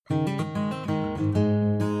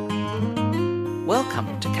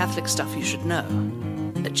Welcome to Catholic Stuff You Should Know,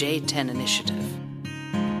 the J10 Initiative.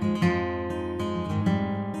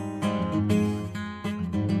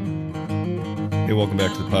 Hey, welcome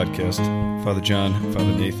back to the podcast. Father John, Father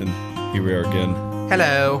Nathan, here we are again.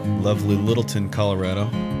 Hello. Lovely Littleton, Colorado,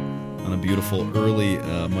 on a beautiful early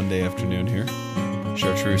Monday afternoon here.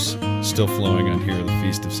 Chartreuse still flowing on here, the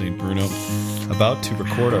Feast of St. Bruno. About to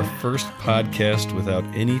record our first podcast without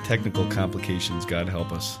any technical complications, God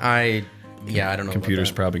help us. I don't know. Computer's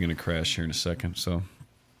about probably going to crash here in a second. So,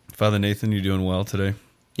 Father Nathan, you doing well today?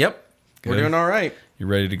 Yep. Good. We're doing all right. You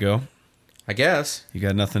ready to go? I guess. You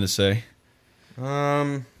got nothing to say?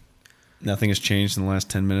 Nothing has changed in the last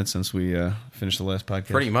 10 minutes since we finished the last podcast?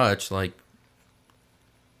 Pretty much. I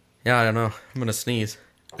don't know. I'm going to sneeze.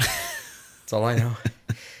 That's all I know.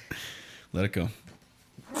 Let it go.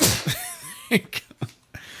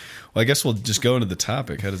 Well, I guess we'll just go into the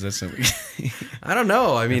topic. How does that sound? I don't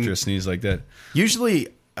know. I mean, after a sneeze like that. Usually,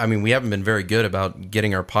 we haven't been very good about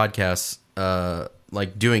getting our podcasts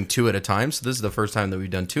doing two at a time. So this is the first time that we've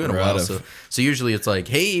done two in a while. So usually it's like,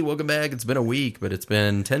 hey, welcome back. It's been a week, but it's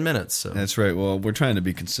been 10 minutes. So that's right. Well, we're trying to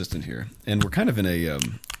be consistent here, and we're kind of in a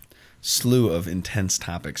slew of intense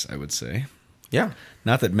topics, I would say. Yeah.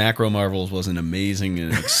 Not that Macro Marvels wasn't amazing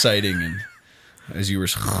and exciting, and as you were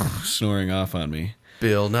snoring off on me.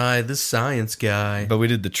 Bill Nye, the science guy. But we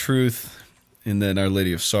did the truth, and then Our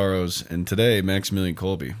Lady of Sorrows, and today Maximilian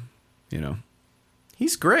Kolbe.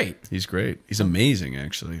 He's great. He's great. He's amazing,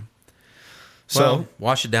 actually. So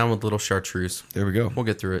wash it down with a little chartreuse. There we go. We'll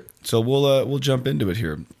get through it. So we'll jump into it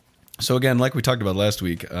here. So again, like we talked about last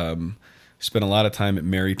week, spent a lot of time at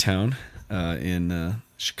Marytown in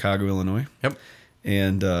Chicago, Illinois. Yep.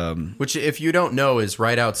 And which, if you don't know, is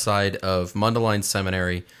right outside of Mundelein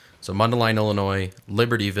Seminary. So Mundelein, Illinois,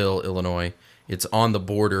 Libertyville, Illinois. It's on the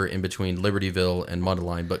border in between Libertyville and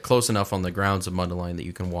Mundelein, but close enough on the grounds of Mundelein that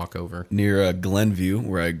you can walk over. Near Glenview,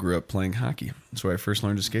 where I grew up playing hockey. That's where I first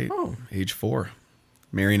learned to skate. Oh. Age 4.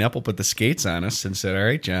 Mary Nepple put the skates on us and said, all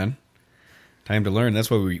right, John, time to learn.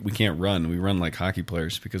 That's why we can't run. We run like hockey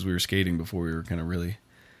players because we were skating before we were kind of really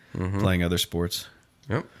playing other sports.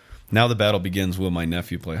 Yep. Now the battle begins, will my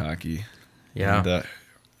nephew play hockey? Yeah. And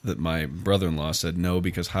that my brother-in-law said no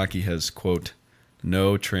because hockey has, quote,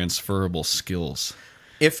 no transferable skills.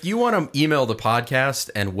 If you want to email the podcast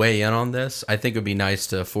and weigh in on this, I think it would be nice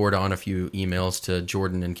to forward on a few emails to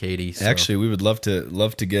Jordan and Katie. So. Actually, we would love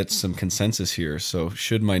to get some consensus here. So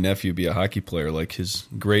should my nephew be a hockey player like his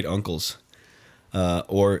great uncles?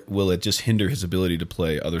 Or will it just hinder his ability to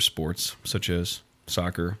play other sports such as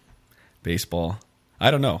soccer, baseball? I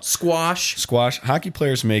don't know. Squash. Hockey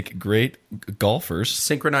players make great golfers.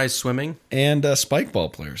 Synchronized swimming. And spike ball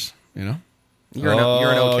players, You're an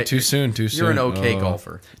okay. Too soon. You're an okay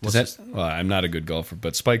golfer. I'm not a good golfer,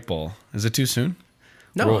 but spike ball. Is it too soon?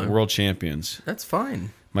 No. World champions. That's fine.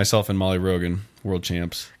 Myself and Molly Rogan, world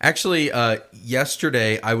champs. Actually,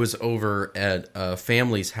 yesterday I was over at a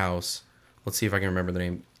family's house. Let's see if I can remember the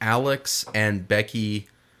name. Alex and Becky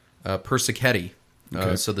Persichetti.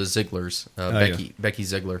 Okay. So the Zieglers, Becky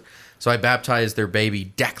Ziegler. So I baptized their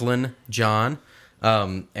baby Declan John,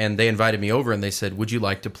 and they invited me over and they said, "Would you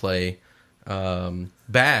like to play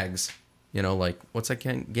bags? What's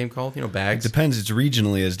that game called? Bags." It depends. It's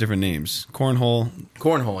regionally has different names. Cornhole.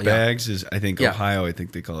 Yeah. Bags is I think Ohio. I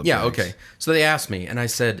think they call it. Yeah. Bags. Okay. So they asked me, and I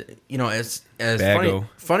said, as Bago.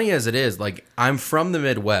 funny as it is, I'm from the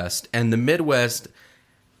Midwest, and the Midwest.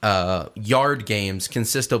 Yard games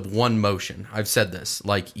consist of one motion. I've said this.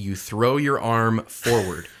 You throw your arm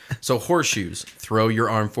forward. So horseshoes, throw your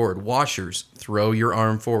arm forward. Washers, throw your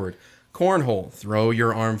arm forward. Cornhole, throw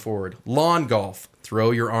your arm forward. Lawn golf, throw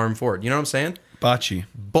your arm forward. You know what I'm saying? Bocce.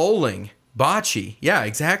 Bowling, bocce. Yeah,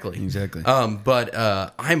 exactly. Exactly. But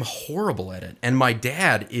I'm horrible at it. And my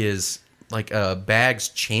dad is a bags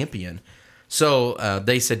champion. So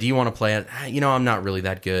they said, do you want to play it? I'm not really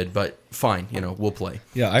that good, but fine, we'll play.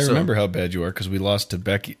 Yeah, I remember how bad you are because we lost to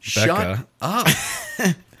Becca. Shut up.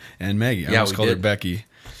 And Maggie. I almost called her Becky.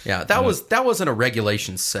 Yeah, that wasn't a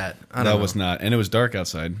regulation set. That was not. And it was dark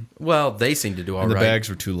outside. Well, they seemed to do all right. And the bags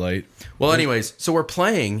were too light. Well, anyways, so we're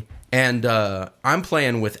playing, and I'm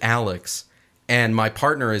playing with Alex, and my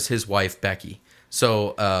partner is his wife, Becky.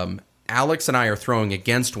 So Alex and I are throwing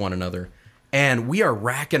against one another. And we are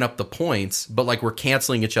racking up the points, but we're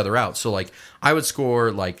canceling each other out. So I would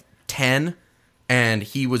score 10, and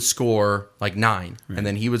he would score 9, right. And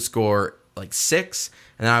then he would score 6,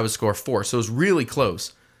 and then I would score 4. So it was really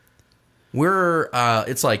close.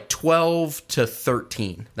 It's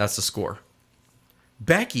 12-13. That's the score.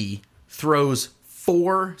 Becky throws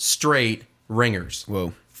 4 straight ringers.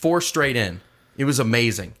 Whoa. 4 straight in. It was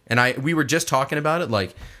amazing. And we were just talking about it,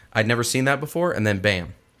 like I'd never seen that before, and then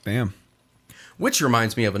bam. Bam. Which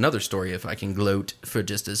reminds me of another story, if I can gloat for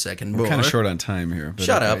just a second more. We're kind of short on time here. But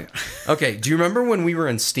Shut okay. up. Okay, do you remember when we were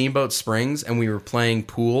in Steamboat Springs and we were playing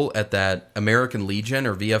pool at that American Legion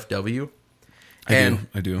or VFW? I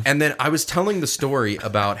do. And then I was telling the story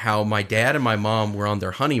about how my dad and my mom were on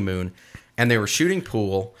their honeymoon and they were shooting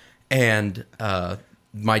pool, and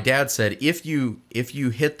my dad said, if you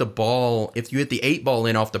hit the 8-ball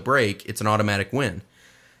in off the break, it's an automatic win.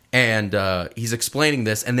 And he's explaining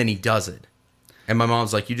this, and then he does it. And my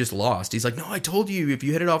mom's like, you just lost. He's like, no, I told you, if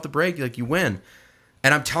you hit it off the break, like, you win.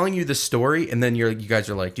 And I'm telling you this story, and then you guys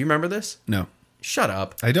are like, do you remember this? No. Shut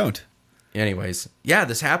up. I don't. Anyways, yeah,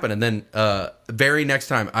 this happened. And then very next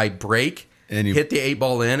time, I break, And you hit the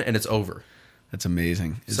 8-ball in, and it's over. That's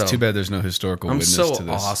amazing. It's So, too bad there's no historical I'm witness so to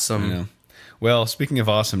this. awesome. I know. Well, speaking of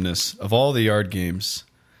awesomeness, of all the yard games,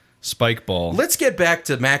 Spike Ball. Let's get back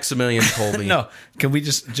to Maximilian Kolbe. No, can we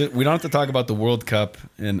just we don't have to talk about the World Cup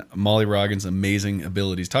and Molly Roggen's amazing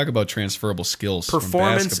abilities. Talk about transferable skills. from basketball.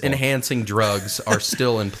 Performance-enhancing drugs are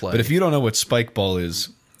still in play. But if you don't know what Spike Ball is,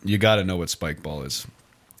 you got to know what Spike Ball is.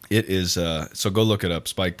 It is, so go look it up.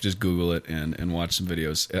 Spike, just Google it and watch some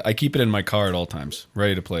videos. I keep it in my car at all times,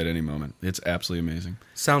 ready to play at any moment. It's absolutely amazing.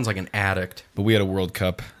 Sounds like an addict. But we had a World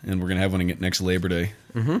Cup, and we're going to have one next Labor Day.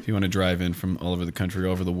 Mm-hmm. If you want to drive in from all over the country,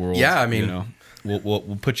 all over the world. Yeah, I mean, you know,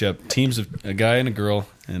 we'll put you up. Teams of a guy and a girl,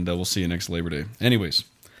 and we'll see you next Labor Day. Anyways.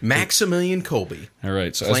 Maximilian Kolbe. All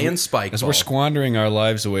right. So playing Spike as Ball. we're squandering our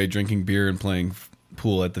lives away drinking beer and playing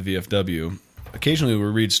pool at the VFW, occasionally we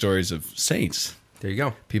read stories of saints. There you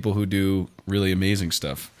go. People who do really amazing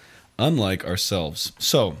stuff, unlike ourselves.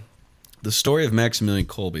 So, the story of Maximilian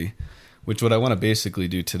Kolbe, which what I want to basically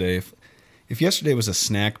do today, if yesterday was a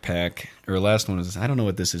snack pack, or last one was, I don't know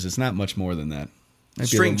what this is. It's not much more than that. Might be a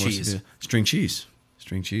String little more cheese. severe. String cheese.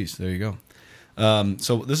 String cheese. There you go.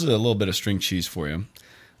 So this is a little bit of string cheese for you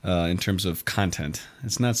in terms of content.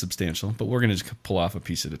 It's not substantial, but we're going to just pull off a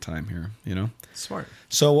piece at a time here, you know? Smart.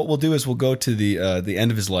 So what we'll do is we'll go to the end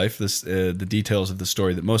of his life, the details of the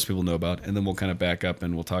story that most people know about, and then we'll kind of back up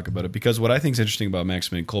and we'll talk about it. Because what I think is interesting about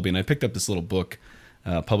Maximilian Kolbe, and I picked up this little book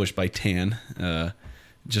published by Tan,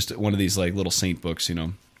 just one of these like little saint books, you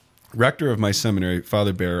know. Rector of my seminary,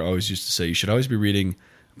 Father Bear, always used to say, you should always be reading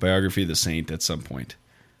biography of the saint at some point.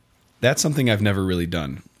 That's something I've never really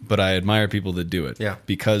done, but I admire people that do it. Yeah.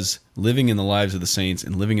 Because living in the lives of the saints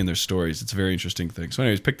and living in their stories, it's a very interesting thing. So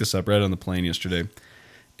anyways, picked this up right on the plane yesterday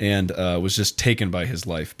and was just taken by his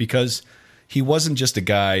life because he wasn't just a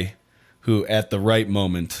guy who at the right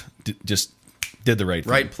moment just did the right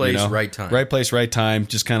thing. Right place, you know? right time. Right place, right time,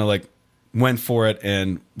 just kind of like went for it,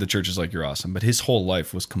 and the church is like, you're awesome. But his whole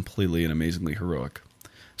life was completely and amazingly heroic.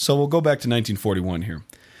 So we'll go back to 1941 here.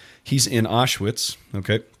 He's in Auschwitz,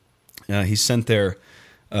 okay? He's sent there,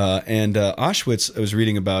 and Auschwitz, I was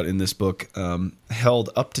reading about in this book, held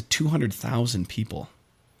up to 200,000 people.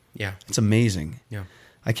 Yeah. It's amazing. Yeah.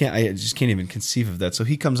 I just can't even conceive of that. So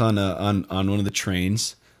he comes on one of the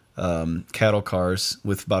trains, cattle cars,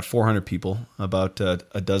 with about 400 people. About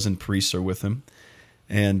a dozen priests are with him,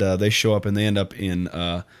 and they show up and they end up in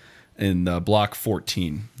Block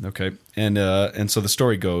 14. Okay, and so the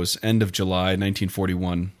story goes: end of July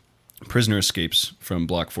 1941. Prisoner escapes from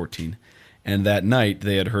Block 14, and that night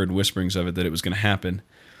they had heard whisperings of it, that it was going to happen,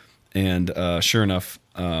 and sure enough,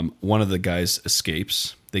 one of the guys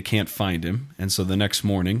escapes. They can't find him, and so the next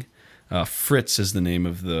morning, Fritz is the name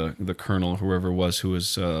of the colonel, whoever it was, who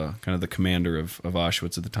was kind of the commander of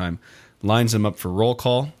Auschwitz at the time, lines him up for roll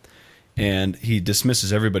call, and he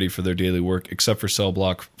dismisses everybody for their daily work except for cell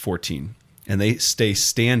block 14, and they stay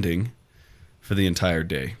standing for the entire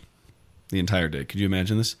day. The entire day. Could you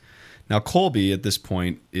imagine this? Now, Kolbe at this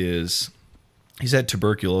point he's had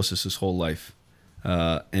tuberculosis his whole life,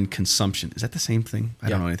 and consumption. Is that the same thing? I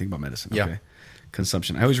don't know anything about medicine. Yeah. Okay.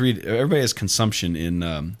 Consumption. I always read, everybody has consumption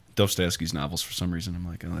in Dostoevsky's novels for some reason. I'm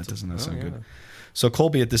like, oh, that sound good. So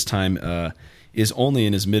Kolbe at this time is only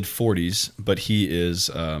in his mid-40s, but he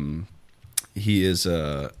is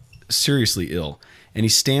seriously ill, and he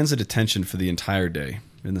stands at attention for the entire day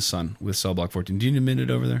in the sun with cell block 14. Do you need a minute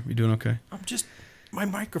over there? You doing okay? My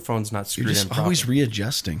microphone's not screwed You're in just always properly.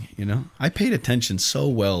 readjusting, you know? I paid attention so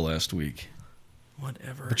well last week.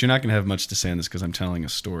 Whatever. But you're not going to have much to say on this because I'm telling a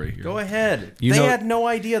story here. Go ahead. You They know- had no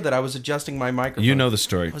idea that I was adjusting my microphone. You know the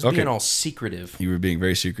story. I was Okay. being all secretive. You were being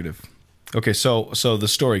very secretive. Okay, so the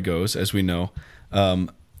story goes, as we know,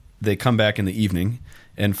 they come back in the evening,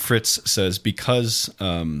 and Fritz says, because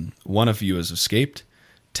one of you has escaped,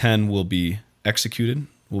 10 will be executed,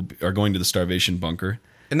 are going to the starvation bunker,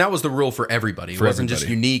 And that was the rule for everybody. It wasn't just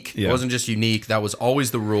unique. Yeah. It wasn't just unique. That was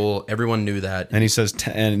always the rule. Everyone knew that. And he says,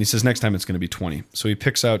 next time it's going to be 20. So he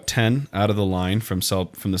picks out 10 out of the line from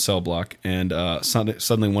the cell block, and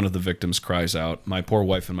suddenly one of the victims cries out, "My poor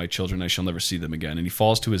wife and my children, I shall never see them again." And he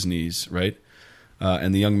falls to his knees, right?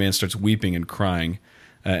 And the young man starts weeping and crying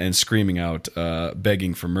and screaming out,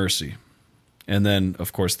 begging for mercy. And then,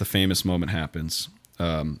 of course, the famous moment happens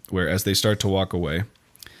where as they start to walk away,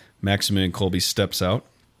 Maximilian Kolbe steps out,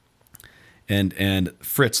 and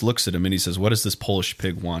Fritz looks at him and he says, "What does this Polish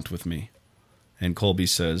pig want with me?" And Kolbe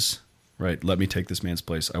says, "Right, let me take this man's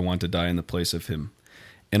place. I want to die in the place of him."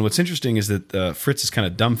 And what's interesting is that Fritz is kind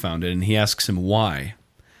of dumbfounded, and he asks him why.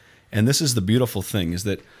 And this is the beautiful thing, is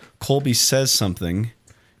that Kolbe says something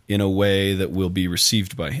in a way that will be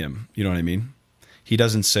received by him. You know what I mean? He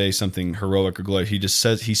doesn't say something heroic or glorious. He just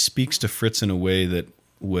says, he speaks to Fritz in a way that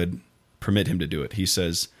would permit him to do it. He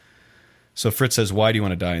says, so Fritz says, "Why do you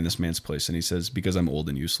want to die in this man's place?" And he says, "Because I'm old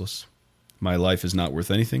and useless. My life is not worth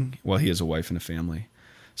anything while he has a wife and a family."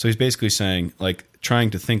 So he's basically saying, like, trying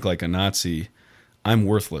to think like a Nazi, I'm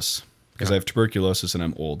worthless because I have tuberculosis and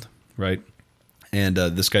I'm old, right? And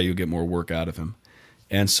this guy, you'll get more work out of him.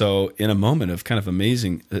 And so in a moment of kind of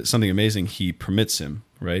something amazing, he permits him,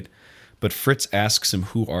 right? But Fritz asks him,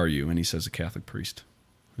 "Who are you?" And he says, "A Catholic priest."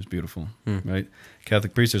 It was beautiful, right?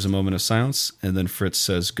 Catholic priest, there's a moment of silence, and then Fritz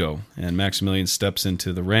says, "Go." And Maximilian steps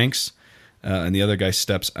into the ranks, and the other guy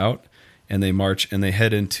steps out, and they march, and they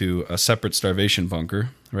head into a separate starvation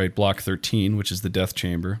bunker, right? Block 13, which is the death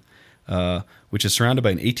chamber, which is surrounded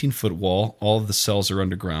by an 18-foot wall. All of the cells are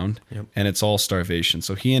underground, and it's all starvation.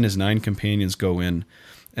 So he and his 9 companions go in,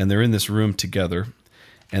 and they're in this room together,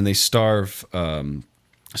 and they starve them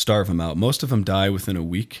out. Most of them die within a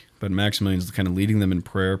week, but Maximilian's kind of leading them in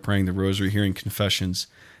prayer, praying the rosary, hearing confessions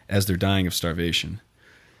as they're dying of starvation.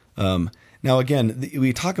 Now, again,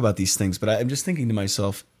 we talk about these things, but I'm just thinking to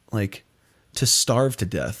myself, like, to starve to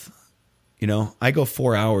death. You know, I go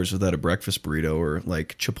 4 hours without a breakfast burrito or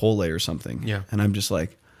like Chipotle or something. Yeah. And I'm just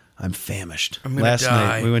like, I'm famished. Last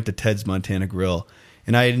night we went to Ted's Montana Grill,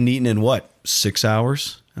 and I hadn't eaten in 6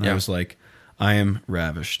 hours? And I was like, I am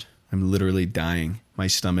ravished. I'm literally dying. My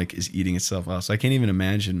stomach is eating itself out. So I can't even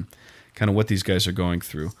imagine kind of what these guys are going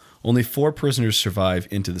through. Only 4 prisoners survive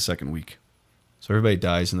into the second week. So everybody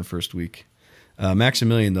dies in the first week.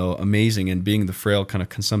 Maximilian, though, amazing, and being the frail kind of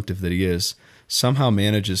consumptive that he is, somehow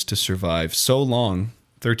manages to survive so long,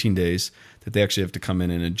 13 days, that they actually have to come in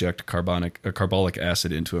and inject carbolic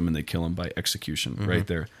acid into him, and they kill him by execution right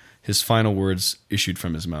there. His final words issued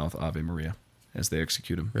from his mouth, "Ave Maria," as they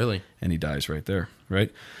execute him. Really? And he dies right there,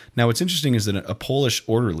 right? Now, what's interesting is that a Polish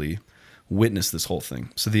orderly witnessed this whole thing.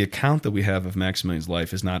 So the account that we have of Maximilian's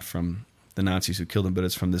life is not from the Nazis who killed him, but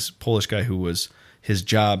it's from this Polish guy who was, his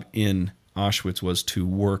job in Auschwitz was to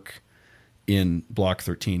work in Block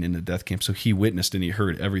 13 in the death camp. So he witnessed and he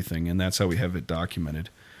heard everything, and that's how we have it documented.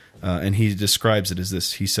 And he describes it as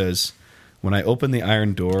this. He says, "When I opened the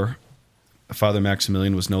iron door, Father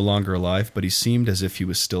Maximilian was no longer alive, but he seemed as if he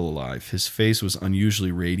was still alive. His face was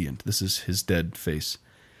unusually radiant." This is his dead face.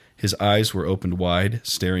 "His eyes were opened wide,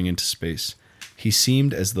 staring into space. He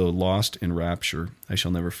seemed as though lost in rapture. I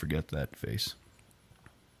shall never forget that face."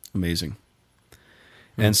 Amazing.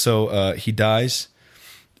 And so he dies,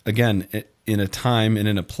 again, in a time and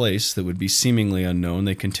in a place that would be seemingly unknown.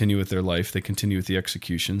 They continue with their life. They continue with the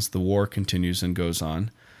executions. The war continues and goes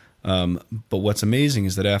on. But what's amazing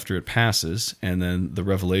is that after it passes and then the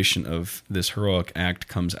revelation of this heroic act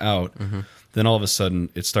comes out, then all of a sudden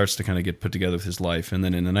it starts to kind of get put together with his life. And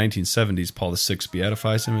then in the 1970s, Paul VI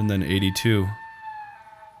beatifies him, and then 82,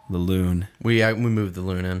 the loon. We moved the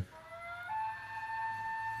loon in.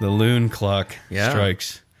 The loon clock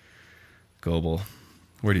strikes. Goebel.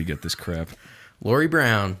 Where do you get this crap? Lori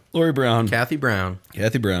Brown. Kathy Brown.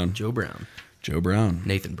 Joe Brown. Joe Brown.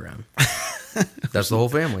 Nathan Brown. That's the whole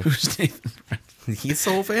family. Who's Nathan Brown? He's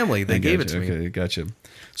the whole family. They gave it to me. Okay, gotcha.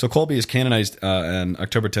 So Kolbe is canonized on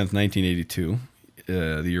October 10th, 1982,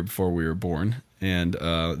 the year before we were born. And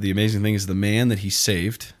the amazing thing is the man that he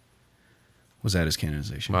saved was at his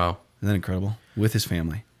canonization. Wow. Isn't that incredible? With his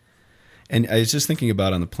family. And I was just thinking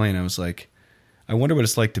about on the plane, I was like, I wonder what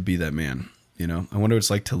it's like to be that man. You know, I wonder what it's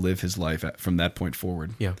like to live his life from that point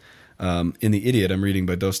forward. Yeah. In The Idiot, I'm reading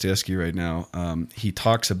by Dostoevsky right now, he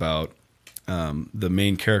talks about, the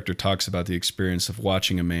main character talks about the experience of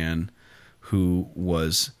watching a man who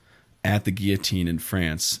was at the guillotine in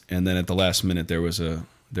France, and then at the last minute there was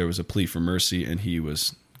a plea for mercy, and he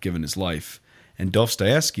was given his life. And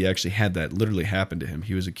Dostoevsky actually had that literally happen to him.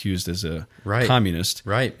 He was accused as a communist,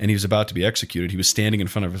 right? And he was about to be executed. He was standing in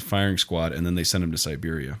front of a firing squad, and then they sent him to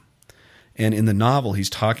Siberia. And in the novel, he's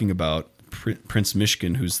talking about Prince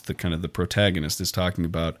Mishkin, who's the kind of the protagonist, is talking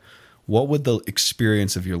about what would the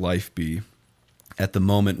experience of your life be at the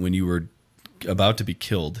moment when you were about to be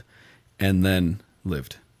killed and then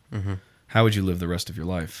lived. Mm-hmm. How would you live the rest of your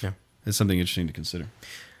life? Yeah. It's something interesting to consider.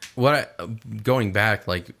 Going back,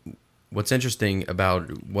 like, what's interesting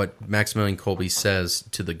about what Maximilian Kolbe says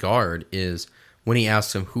to the guard is when he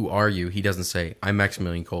asks him, "Who are you?" he doesn't say, "I'm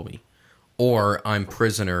Maximilian Kolbe," or "I'm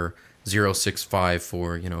prisoner 065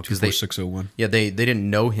 for," because 24601. Yeah, they didn't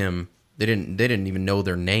know him. They didn't even know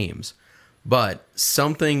their names. But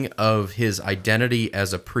something of his identity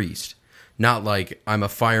as a priest, not like I'm a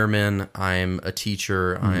fireman, I'm a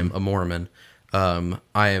teacher, I'm a Mormon, I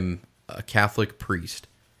am a Catholic priest.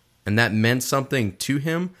 And that meant something to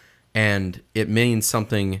him, and it means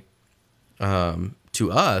something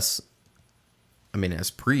to us,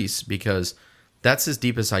 as priests, because that's his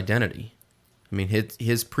deepest identity.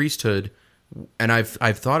 His priesthood, and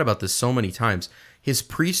I've thought about this so many times, his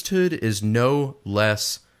priesthood is no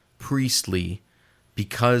less priestly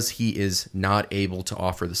because he is not able to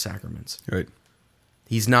offer the sacraments. Right.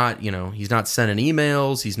 He's not sending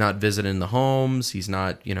emails, he's not visiting the homes, he's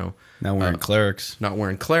not, Not wearing clerics. Not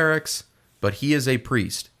wearing clerics, but he is a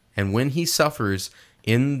priest. And when he suffers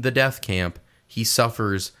in the death camp, he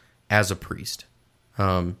suffers as a priest.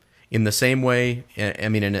 In the same way,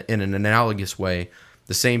 in an analogous way,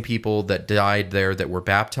 the same people that died there that were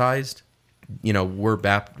baptized,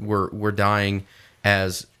 were dying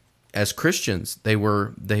as Christians.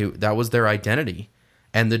 That was their identity.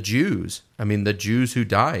 And the Jews who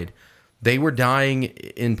died, they were dying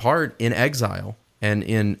in part in exile and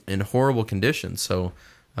in horrible conditions. So,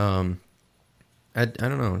 I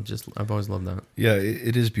don't know. I've always loved that. Yeah,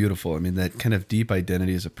 it is beautiful. That kind of deep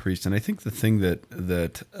identity as a priest. And I think the thing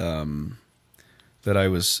that I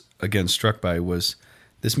was again struck by was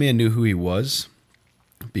this man knew who he was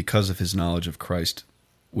because of his knowledge of Christ,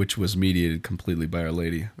 which was mediated completely by Our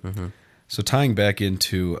Lady. Mm-hmm. So tying back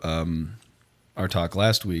into our talk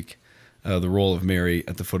last week, the role of Mary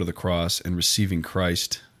at the foot of the cross and receiving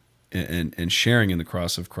Christ and sharing in the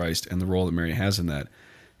cross of Christ and the role that Mary has in that,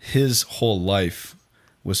 his whole life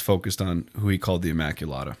was focused on who he called the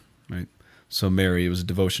Immaculata, right? So Mary, it was a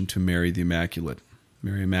devotion to Mary the Immaculate,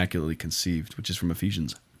 Mary immaculately conceived, which is from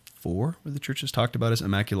Ephesians 4, where the church is talked about as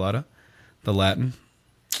Immaculata, the Latin.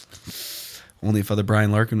 Only if Father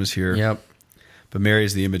Brian Larkin was here. Yep. But Mary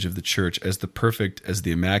is the image of the church as the perfect, as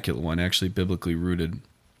the Immaculate one, actually biblically rooted.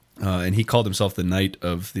 And he called himself the Knight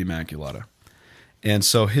of the Immaculata. And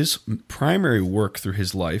so his primary work through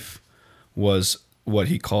his life was what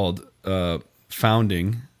he called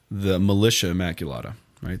founding the Militia Immaculata,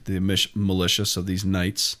 right? The militia, so these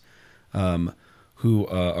knights who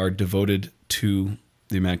are devoted to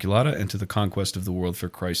the Immaculata and to the conquest of the world for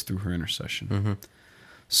Christ through her intercession. Mm-hmm.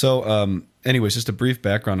 So, anyways, just a brief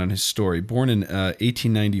background on his story. Born in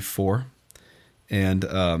 1894, and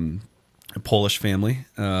a Polish family,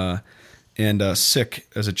 and sick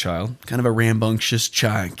as a child. Kind of a rambunctious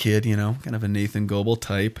kid, kind of a Nathan Goebel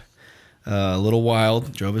type. A little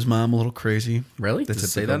wild, drove his mom a little crazy. Really? Does it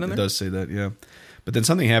say that in there? It does say that, yeah. But then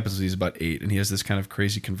something happens when he's about 8, and he has this kind of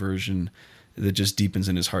crazy conversion that just deepens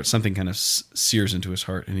in his heart. Something kind of sears into his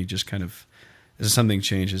heart, and he just kind of, something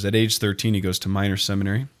changes. At age 13, he goes to minor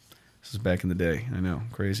seminary. This is back in the day. I know,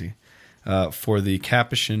 crazy. For the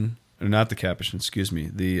Capuchin, or not the Capuchin, excuse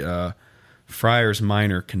me, the Friars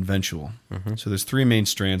Minor Conventual. Mm-hmm. So there's 3 main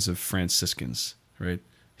strands of Franciscans, right,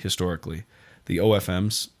 historically. The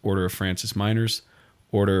OFMs, Order of Francis Minors,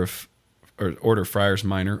 Order of Friars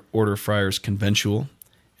Minor, Order of Friars Conventual,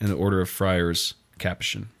 and the Order of Friars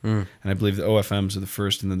Capuchin. Mm. And I believe the OFMs are the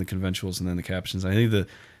first, and then the Conventuals, and then the Capuchins. I think the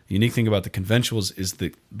unique thing about the Conventuals is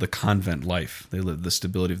the convent life. They live the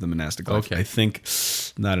stability of the monastic life. Okay. I think,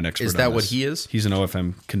 not an expert on Is that this. what he is? He's an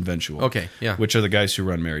OFM Conventual. Okay, yeah. Which are the guys who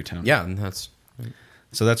run Marytown. Yeah, and that's...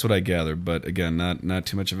 So that's what I gather, but again, not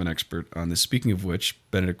too much of an expert on this. Speaking of which,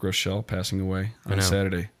 Benedict Rochelle passing away on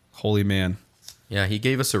Saturday. Holy man. Yeah, he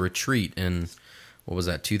gave us a retreat in,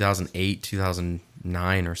 2008,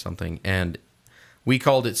 2009 or something, and we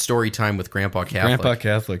called it Story Time with Grandpa Catholic. Grandpa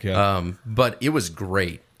Catholic, yeah. But it was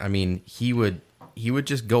great. He would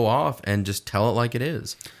just go off and just tell it like it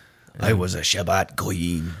is. I was a Shabbat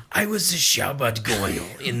Goyim. I was a Shabbat Goyim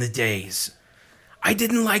in the days. I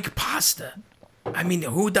didn't like pasta.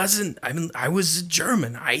 Who doesn't? I was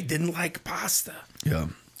German. I didn't like pasta. Yeah.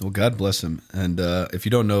 Well, God bless him. And if you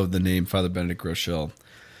don't know the name Father Benedict Rochelle,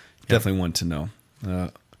 definitely want to know.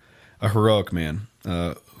 A heroic man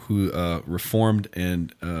who reformed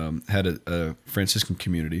and had a Franciscan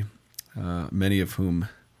community, many of whom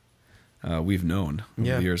we've known over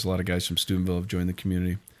Yeah. the years. A lot of guys from Steubenville have joined the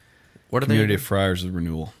community. What are Community they? of Friars of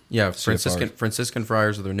Renewal. Yeah, CFRs. Franciscan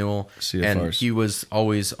Friars of the Renewal. CFRs. And he was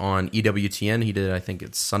always on EWTN. He did, I think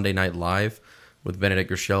it's Sunday Night Live with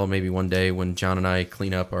Benedict Gershell. Maybe one day when John and I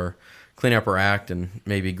clean up our act and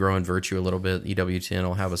maybe grow in virtue a little bit, EWTN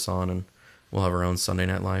will have us on and we'll have our own Sunday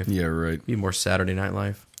Night Live. Yeah, right. Be more Saturday Night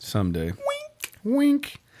Live. Someday. Wink.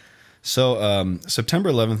 Wink. So, September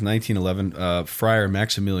 11th, 1911, Friar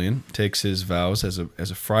Maximilian takes his vows as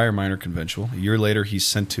a friar minor conventual. A year later, he's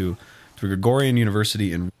sent to Gregorian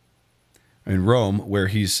University in Rome, where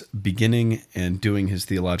he's beginning and doing his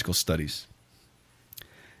theological studies.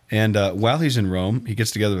 And while he's in Rome, he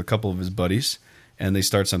gets together with a couple of his buddies, and they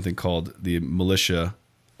start something called the Militia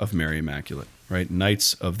of Mary Immaculate, right?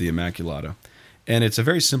 Knights of the Immaculata. And it's a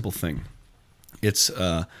very simple thing. It's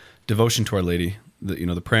devotion to Our Lady,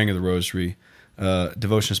 the praying of the Rosary,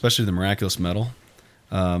 devotion, especially the Miraculous Medal,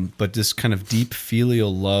 but this kind of deep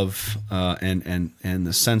filial love and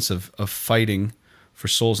the sense of fighting for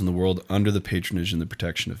souls in the world under the patronage and the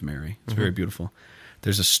protection of Mary. It's very beautiful.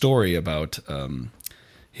 There's a story about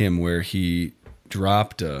him where he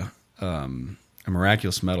dropped a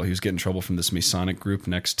miraculous medal. He was getting in trouble from this Masonic group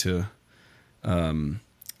next to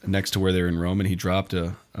where they were in Rome, and he dropped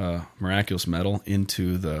a miraculous medal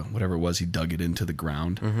into whatever it was. He dug it into the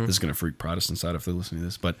ground. This is going to freak Protestants out if they're listening to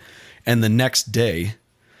this. And the next day,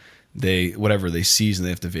 they seize and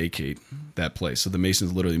they have to vacate that place. So the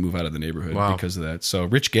Masons literally move out of the neighborhood because of that. So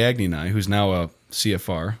Rich Gagne and I, who's now a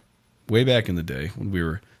CFR, way back in the day when we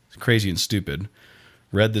were crazy and stupid,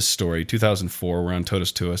 read this story, 2004, we're on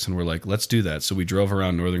Totus Tuus, and we're like, let's do that. So we drove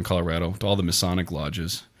around northern Colorado to all the Masonic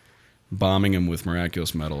lodges, bombing them with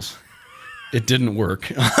miraculous medals. It didn't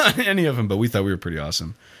work on any of them, but we thought we were pretty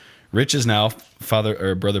awesome. Rich is now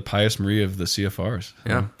Brother Pius Marie of the CFRs.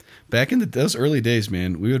 Yeah. Back in those early days,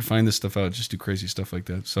 man, we would find this stuff out, just do crazy stuff like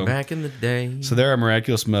that. So back in the day. So there are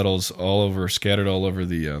miraculous medals scattered all over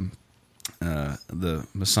the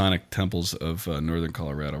Masonic temples of northern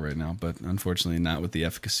Colorado right now, but unfortunately not with the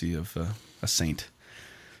efficacy of a saint.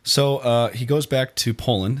 So he goes back to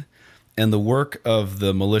Poland, and the work of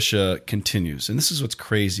the militia continues. And this is what's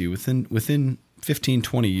crazy. Within 15,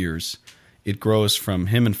 20 years, it grows from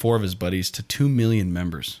him and 4 of his buddies to 2 million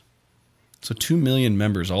members. So 2 million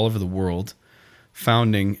members all over the world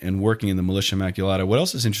founding and working in the Militia Immaculata. What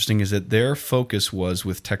else is interesting is that their focus was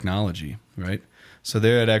with technology, right? So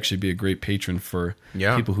they'd actually be a great patron for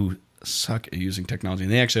people who suck at using technology.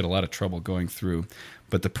 And they actually had a lot of trouble going through.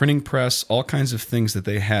 But the printing press, all kinds of things that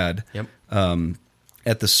they had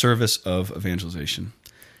at the service of evangelization.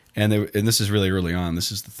 And this is really early on.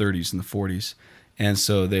 This is the 30s and the 40s. And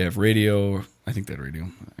so they have radio. I think they had radio.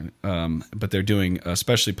 But they're doing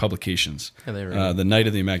especially publications. Yeah, the Night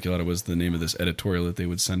of the Immaculata was the name of this editorial that they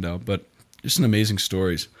would send out. But just an amazing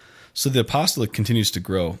stories. So the apostolate continues to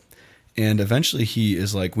grow. And eventually he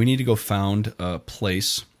is like, we need to go found a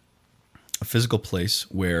physical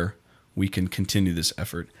place where we can continue this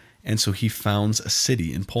effort. And so he founds a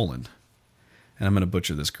city in Poland. And I'm going to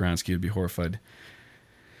butcher this. Karansky would be horrified.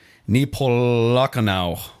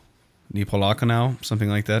 Nepolakanau, something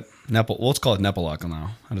like that. Let's call it Nepolakanau.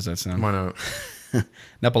 How does that sound? Why not?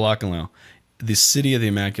 Nepolakanau, the city of the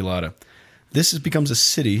Immaculata. This becomes a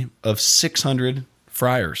city of 600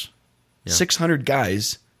 friars. 600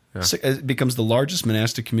 guys. Yeah. It becomes the largest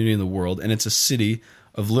monastic community in the world, and it's a city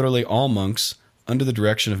of literally all monks under the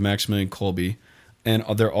direction of Maximilian Kolbe, and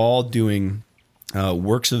they're all doing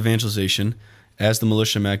works of evangelization as the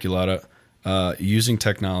Militia Immaculata, using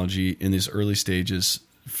technology in these early stages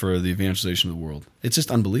for the evangelization of the world. It's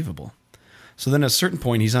just unbelievable. So then at a certain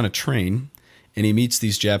point, he's on a train, and he meets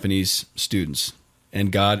these Japanese students,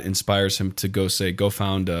 and God inspires him to go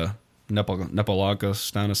found Nepolaga,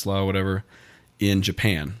 Stanislaw, whatever, in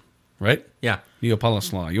Japan, right? Yeah.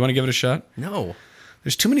 Neopolaslaw. You want to give it a shot? No.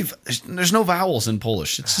 There's too many. There's no vowels in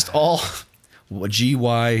Polish. It's just all G,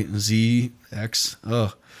 Y, Z, X.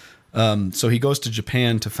 So he goes to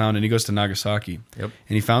Japan to found, and he goes to Nagasaki. Yep.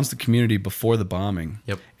 And he founds the community before the bombing.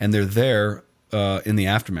 Yep. And they're there in the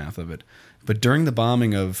aftermath of it. But during the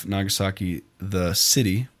bombing of Nagasaki, the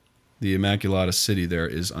city, the Immaculata city there,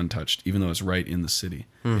 is untouched, even though it's right in the city.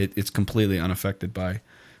 It's completely unaffected by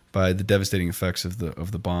the devastating effects of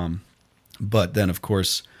the bomb. But then, of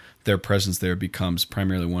course, their presence there becomes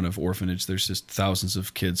primarily one of orphanage. There's just thousands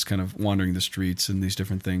of kids kind of wandering the streets and these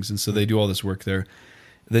different things. And so they do all this work there.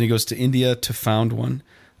 Then he goes to India to found one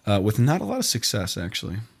with not a lot of success,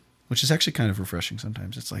 actually, which is actually kind of refreshing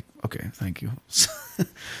sometimes. It's like, okay, thank you.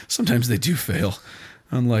 Sometimes they do fail,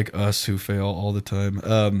 unlike us who fail all the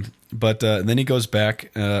time. But then he goes back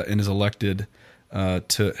and is elected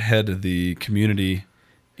to head the community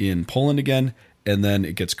in Poland again, and then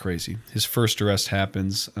it gets crazy. His first arrest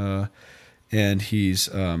happens, and he's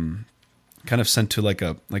kind of sent to like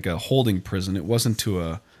a holding prison. It wasn't to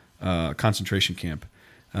a concentration camp,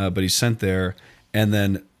 but he's sent there, and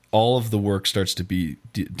then all of the work starts to be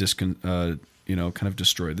kind of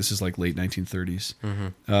destroyed. This is like late 1930s.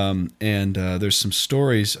 And there's some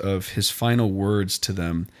stories of his final words to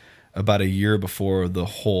them about a year before the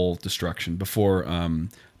whole destruction, before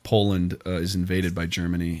Poland is invaded by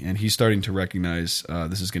Germany. And he's starting to recognize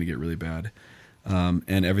this is going to get really bad,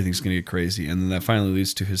 and everything's going to get crazy. And then that finally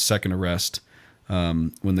leads to his second arrest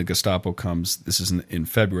when the Gestapo comes. This is in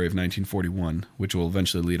February of 1941, which will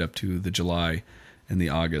eventually lead up to the July and the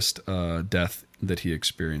August death that he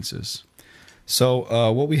experiences.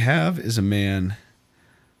 So what we have is a man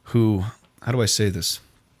who, how do I say this?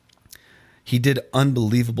 He did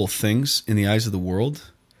unbelievable things in the eyes of the world,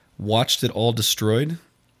 watched it all destroyed,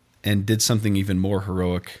 and did something even more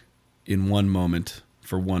heroic in one moment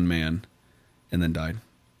for one man, and then died.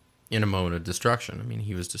 In a moment of destruction. I mean,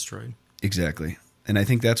 he was destroyed. Exactly. And I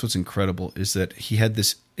think that's what's incredible, is that he had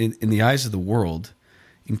this, in the eyes of the world,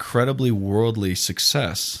 incredibly worldly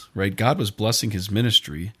success, right? God was blessing his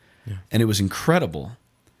ministry, and it was incredible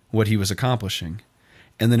what he was accomplishing.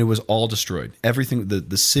 And then it was all destroyed. Everything,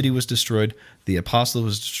 the city was destroyed, the apostle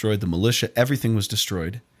was destroyed, the militia, everything was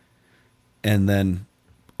destroyed. And then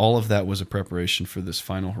all of that was a preparation for this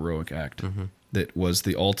final heroic act that was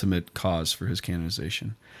the ultimate cause for his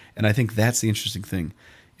canonization. And I think that's the interesting thing,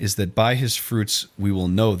 is that by his fruits we will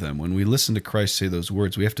know them. When we listen to Christ say those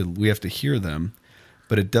words, we have to hear them,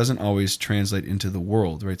 but it doesn't always translate into the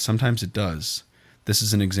world, right? Sometimes it does. This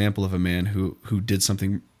is an example of a man who did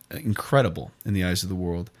something incredible in the eyes of the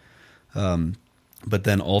world, but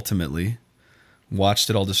then ultimately watched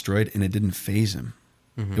it all destroyed, and it didn't faze him.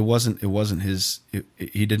 It wasn't his.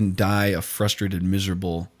 He didn't die a frustrated,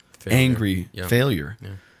 miserable, angry failure. Yeah.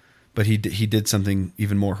 But he did something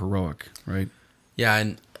even more heroic, right? Yeah,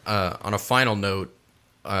 and on a final note,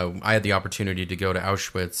 I had the opportunity to go to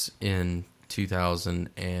Auschwitz in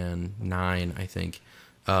 2009, I think,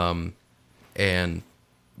 and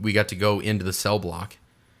we got to go into the cell block,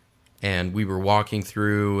 and we were walking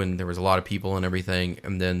through, and there was a lot of people and everything,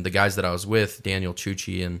 and then the guys that I was with, Daniel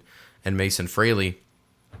Chuchi and Mason Fraley,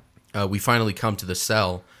 we finally come to the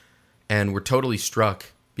cell, and we're totally struck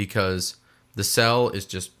because the cell is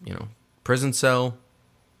just, prison cell,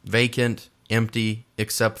 vacant, empty,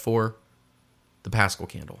 except for the Paschal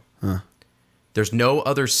candle. There's no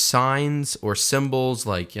other signs or symbols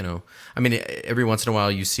like, every once in a while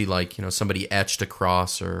you see like, somebody etched a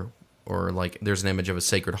cross or like there's an image of a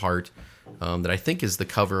Sacred Heart that I think is the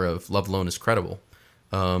cover of Love Alone is Credible.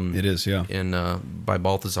 It is, yeah. By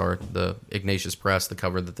Balthazar, the Ignatius Press, the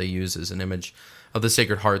cover that they use is an image of the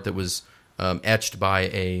Sacred Heart that was etched by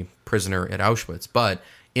a prisoner at Auschwitz. But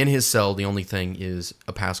in his cell, the only thing is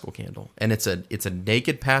a Paschal candle, and it's a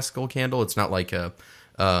naked Paschal candle. It's not like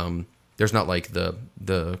there's not like the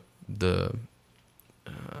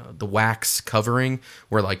wax covering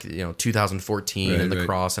where 2014 and the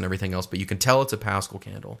cross and everything else, but you can tell it's a Paschal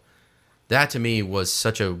candle. That to me was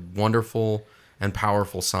such a wonderful and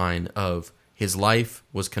powerful sign of his life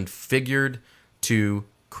was configured to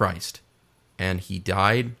Christ, and he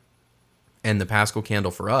died, and the Paschal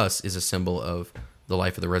candle for us is a symbol of the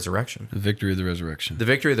life of the resurrection. The victory of the resurrection. The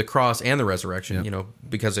victory of the cross and the resurrection,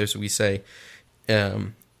 because as we say,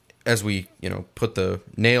 as we, put the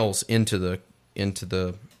nails into the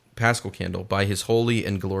Paschal candle, by his holy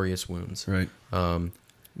and glorious wounds. Right.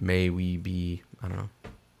 May we be,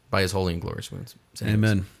 by his holy and glorious wounds.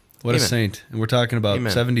 Amen. What Amen. A saint. And we're talking about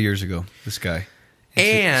Amen. 70 years ago, this guy.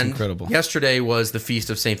 It's incredible. Yesterday was the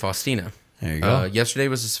feast of St. Faustina. There you go. Yesterday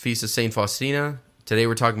was the feast of St. Faustina. Today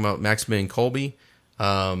we're talking about Maximilian Kolbe.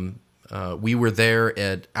 We were there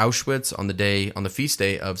at Auschwitz on the feast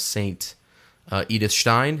day of St. Edith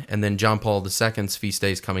Stein, and then John Paul II's feast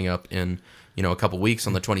day is coming up in a couple weeks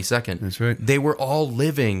on the 22nd. That's right. They were all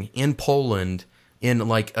living in Poland in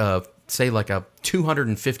like a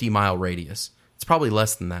 250-mile radius. It's probably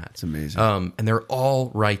less than that. It's amazing. And they're all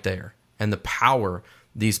right there. And the power,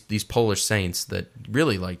 these Polish saints that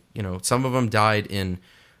really some of them died in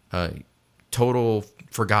total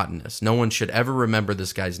forgottenness. No one should ever remember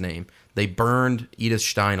this guy's name. They burned Edith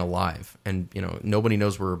Stein alive, and nobody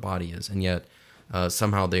knows where her body is, and yet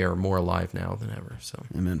somehow they are more alive now than ever. So,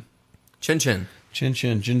 Amen. Chin chin. Chin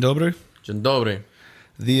chin. Dzień dobry. Dzień dobry.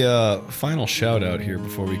 The final shout out here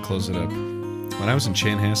before we close it up. When I was in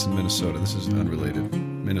Chanhassen, Minnesota, this is unrelated,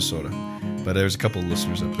 Minnesota, But there's a couple of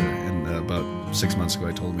listeners up there, and about 6 months ago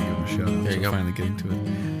I told them to give them a shout out. There you So go. finally getting to it.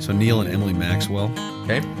 So Neil and Emily Maxwell,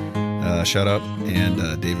 Okay. shout out, and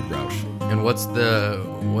David Roush. And what's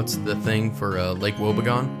the thing for Lake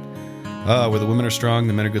Wobegon? Where the women are strong,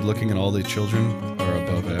 the men are good looking, and all the children are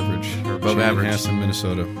above average. Are above average. Chanhassen,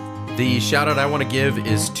 Minnesota. The shout out I want to give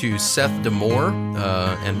is to Seth Demore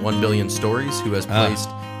and 1 Billion Stories, who has placed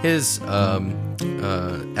his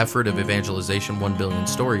effort of evangelization, 1 Billion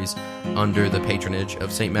Stories, under the patronage of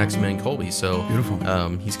St. Maximilian Kolbe. So Beautiful.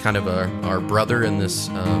 he's kind of our brother in this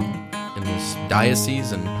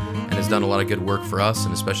diocese, and has done a lot of good work for us,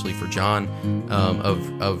 and especially for John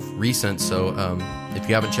of recent. So if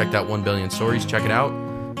you haven't checked out 1 Billion Stories, check it out.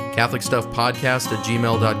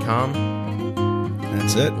 CatholicStuffPodcast@gmail.com.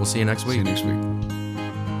 That's it. We'll see you next See week. you next week.